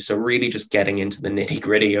disabilities. So really just getting into the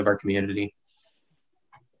nitty-gritty of our community.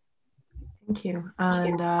 Thank you.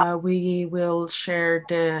 And we will share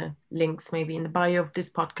the links maybe in the bio of this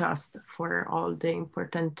podcast for all the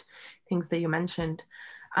important things that you mentioned.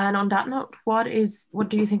 And on that note, what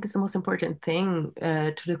do you think is the most important thing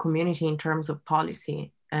to the community in terms of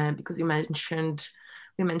policy? Because we mentioned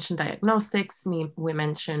diagnostics, we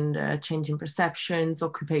mentioned changing perceptions,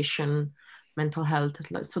 occupation, mental health.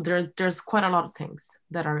 So there's quite a lot of things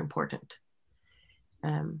that are important.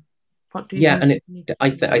 What do you think? And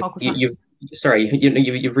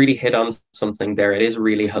you've really hit on something there. It is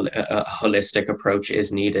really a holistic approach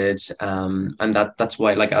is needed, and that's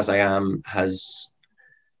why, like, As I Am has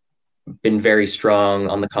been very strong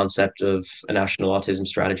on the concept of a national autism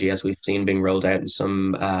strategy, as we've seen being rolled out in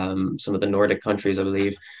some of the Nordic countries, I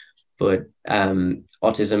believe. But national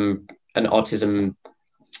autism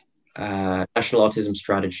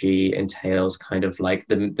strategy entails kind of like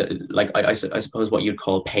I suppose what you'd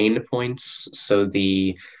call pain points. So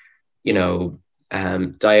the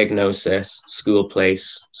diagnosis, school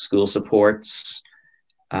place, school supports,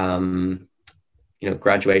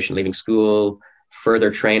 graduation, leaving school, further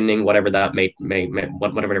training, whatever that may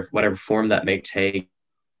whatever form that may take,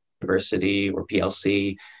 university or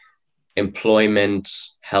PLC, employment,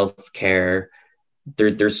 healthcare.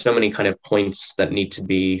 There's so many kind of points that need to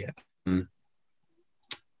be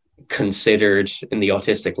considered in the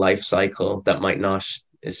autistic life cycle that might not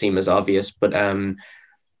seem as obvious, but on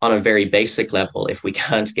a very basic level, if we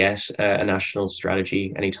can't get a national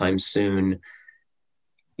strategy anytime soon,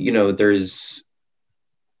 there's,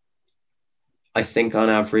 I think, on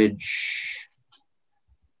average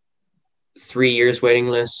 3 years waiting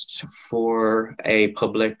list for a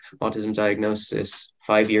public autism diagnosis,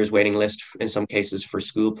 5 years waiting list in some cases for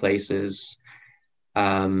school places.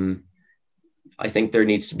 I think there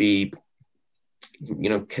needs to be,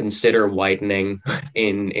 consider widening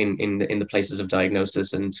in the places of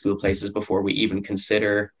diagnosis and school places before we even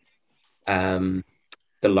consider the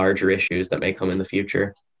larger issues that may come in the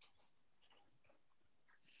future.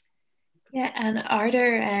 Yeah, and are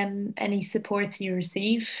there any supports you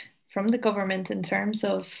receive from the government in terms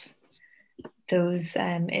of those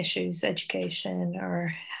issues, education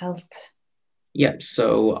or health? Yeah,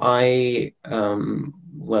 so I,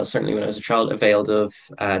 certainly when I was a child, availed of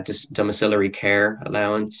domiciliary care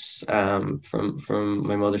allowance from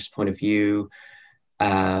my mother's point of view.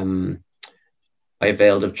 I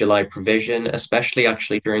availed of July provision, especially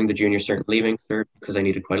actually during the junior cert leaving cert, because I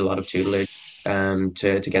needed quite a lot of tutelage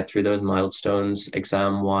to get through those milestones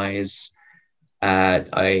exam-wise.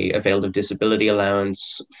 I availed of disability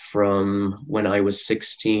allowance from when I was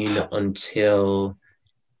 16 until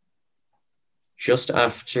just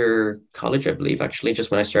after college, I believe, actually, just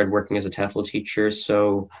when I started working as a TEFL teacher.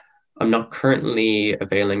 So I'm not currently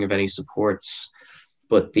availing of any supports,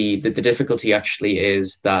 but the difficulty actually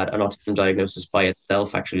is that an autism diagnosis by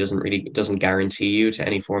itself actually doesn't guarantee you to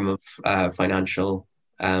any form of financial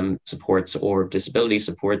supports or disability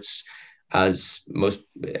supports. As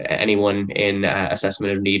anyone in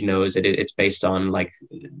assessment of need knows, it's based on like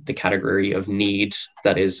the category of need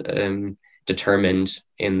that is determined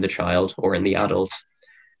in the child or in the adult.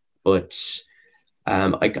 But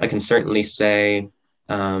I can certainly say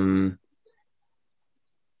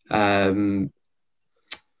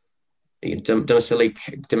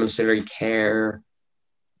domiciliary care,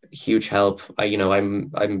 huge help.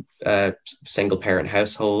 I'm a single parent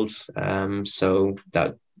household, so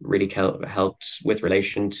that really helped with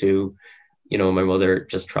relation to my mother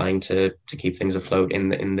just trying to keep things afloat in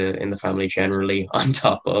the family generally, on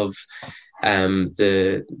top of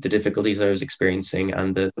the difficulties I was experiencing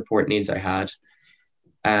and the support needs I had.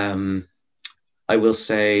 I will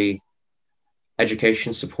say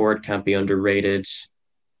education support can't be underrated,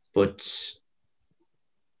 but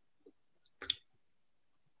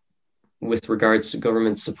with regards to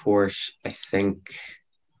government support, I think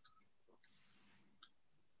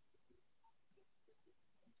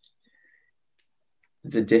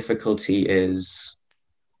the difficulty is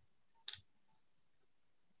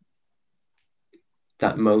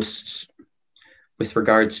that most, with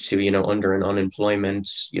regards to, under and unemployment,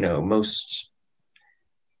 most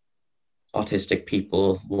autistic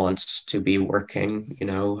people want to be working,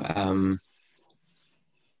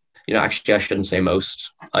 actually I shouldn't say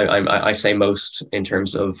most. I say most in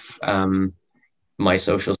terms of my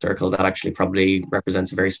social circle. That actually probably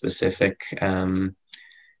represents a very specific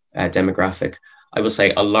demographic. I will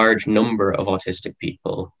say a large number of autistic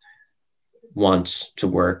people want to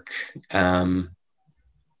work,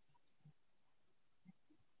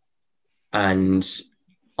 and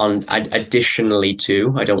additionally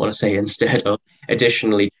to, I don't want to say instead of,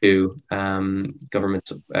 additionally to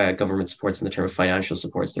government supports in the term of financial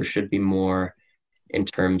supports, there should be more in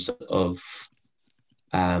terms of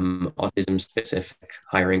autism specific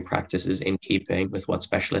hiring practices in keeping with what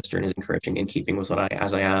Specialist Earn is encouraging, in keeping with what I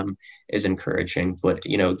As I Am is encouraging. But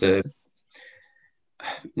the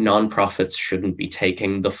nonprofits shouldn't be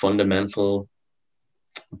taking the fundamental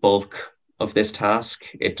bulk of this task.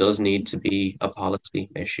 It does need to be a policy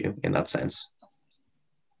issue in that sense.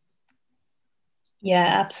 Yeah,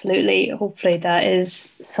 absolutely. Hopefully that is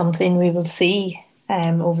something we will see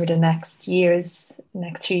over the next few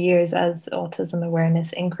years as autism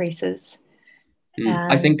awareness increases.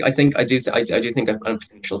 I do think I'm a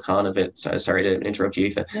potential con of it. So, sorry to interrupt you,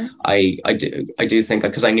 Aoife. Yeah. I do think,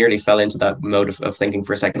 because I nearly fell into that mode of thinking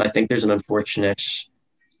for a second. I think there's an unfortunate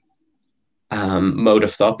mode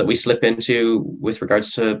of thought that we slip into with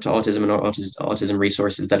regards to autism and autism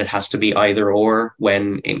resources, that it has to be either or,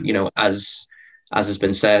 when as has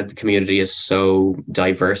been said, the community is so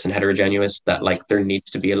diverse and heterogeneous that there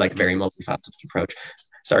needs to be a very multifaceted approach.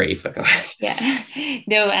 Sorry, Aoife, go ahead. Yeah,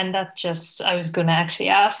 no, and I was going to actually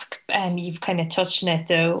ask, and you've kind of touched on it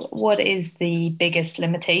though, what is the biggest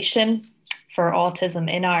limitation for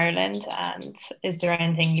autism in Ireland, and is there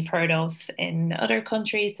anything you've heard of in other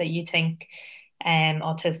countries that you think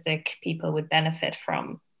autistic people would benefit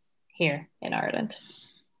from here in Ireland?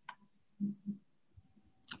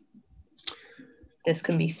 This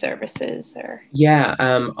can be services or... Yeah,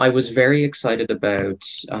 I was very excited about,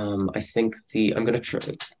 I think I'm going to try,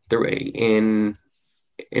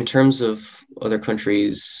 in terms of other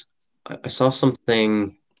countries, I saw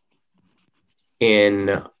something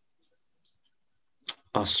in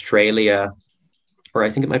Australia, or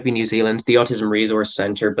I think it might be New Zealand, the Autism Resource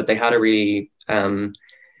Centre, but they had a really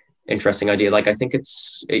interesting idea. I think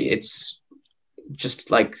it's just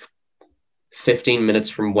 15 minutes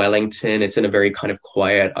from Wellington. It's in a very kind of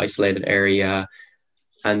quiet, isolated area.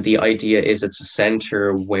 And the idea is it's a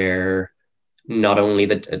center where not only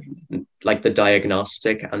the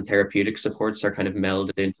diagnostic and therapeutic supports are kind of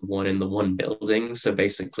melded into one in the one building. So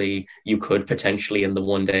basically you could potentially in the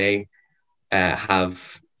one day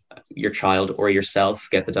have your child or yourself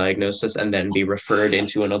get the diagnosis and then be referred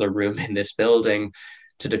into another room in this building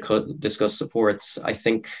to discuss supports. I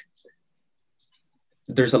think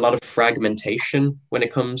there's a lot of fragmentation when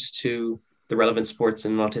it comes to the relevant supports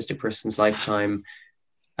in an autistic person's lifetime.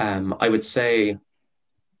 I would say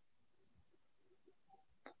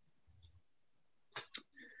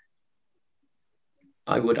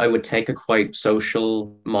I would take a quite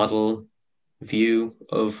social model view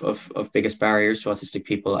of biggest barriers to autistic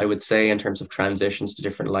people. I would say in terms of transitions to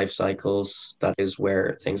different life cycles, that is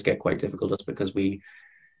where things get quite difficult, just because we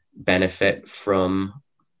benefit from,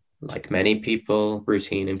 like many people,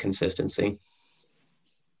 routine and consistency.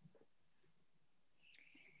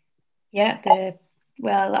 Yeah,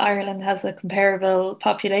 Ireland has a comparable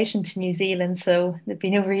population to New Zealand, so there'd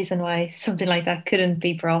be no reason why something like that couldn't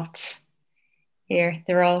be brought here.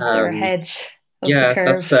 They're ahead of the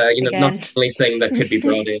curve. That's not the only thing that could be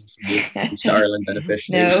brought into Ireland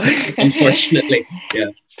beneficially. No. Unfortunately, yeah.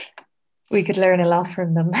 We could learn a lot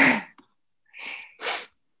from them.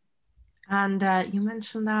 And you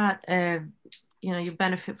mentioned that you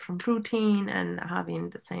benefit from routine and having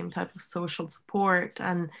the same type of social support.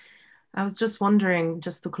 And I was just wondering,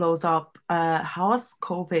 just to close up, how has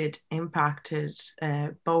COVID impacted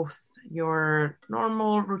both your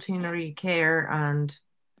normal routinary care and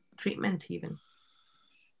treatment, even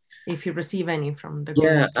if you receive any from the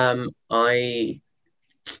government? Yeah,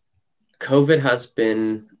 COVID has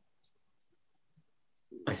been,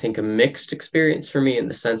 I think, a mixed experience for me, in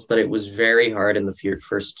the sense that it was very hard in the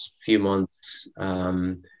first few months.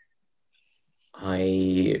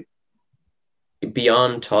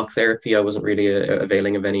 Beyond talk therapy, I wasn't really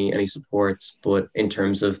availing of any supports, but in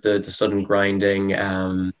terms of the sudden grinding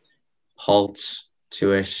halt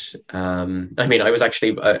to it, I was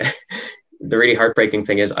actually the really heartbreaking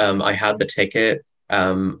thing is I had the ticket.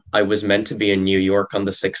 I was meant to be in New York on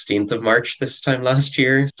the 16th of March this time last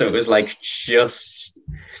year. So it was just,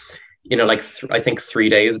 I think 3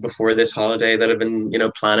 days before this holiday that I've been,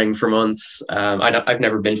 planning for months. I've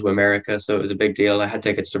never been to America, so it was a big deal. I had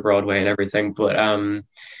tickets to Broadway and everything. But on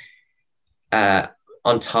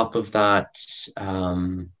top of that,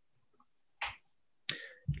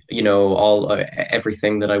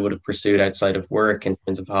 everything that I would have pursued outside of work in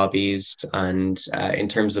terms of hobbies and in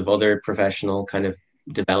terms of other professional kind of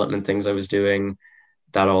development things I was doing,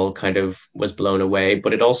 that all kind of was blown away.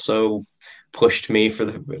 But it also pushed me for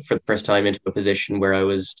the first time into a position where I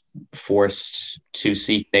was forced to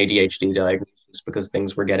seek an ADHD diagnosis, because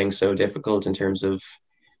things were getting so difficult in terms of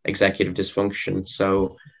executive dysfunction.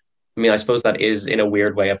 So, I suppose that is, in a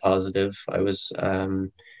weird way, a positive. I was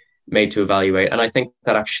made to evaluate. And I think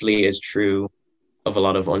that actually is true of a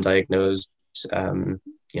lot of undiagnosed,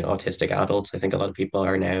 autistic adults. I think a lot of people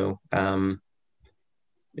are now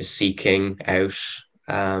seeking out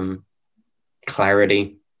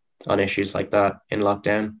clarity on issues like that in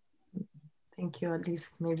lockdown. Thank you. At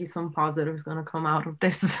least maybe some positive is going to come out of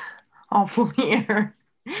this awful year.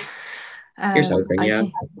 Here's hoping, yeah.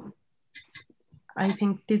 I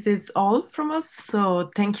think this is all from us.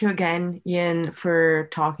 So thank you again, Ian, for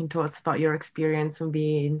talking to us about your experience and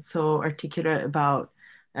being so articulate about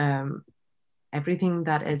everything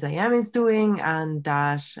that SIM is doing and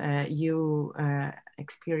that you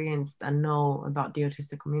experienced and know about the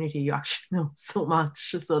autistic community. You actually know so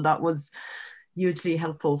much. So that was hugely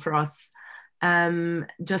helpful for us.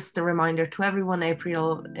 Just a reminder to everyone,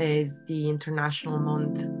 April is the International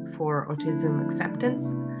Month for Autism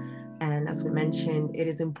Acceptance. And as we mentioned, it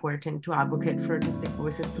is important to advocate for autistic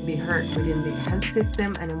voices to be heard within the health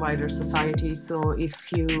system and in wider society. So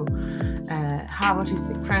if you have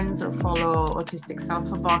autistic friends or follow autistic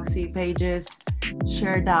self-advocacy pages,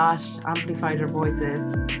 share that, amplify their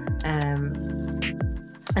voices,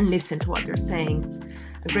 and listen to what they're saying.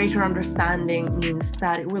 A greater understanding means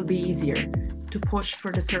that it will be easier to push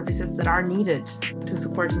for the services that are needed to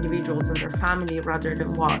support individuals and their family rather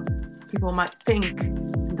than what people might think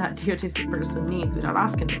that the autistic person needs without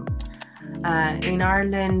asking them. In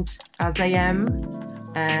Ireland, SIM,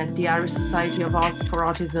 the Irish Society for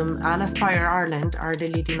Autism and Aspire Ireland are the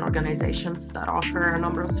leading organisations that offer a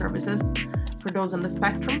number of services for those on the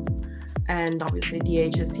spectrum, and obviously the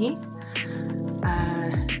HSE.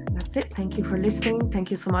 That's it. Thank you for listening.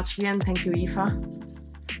 Thank you so much, Ian. Thank you, Aoife.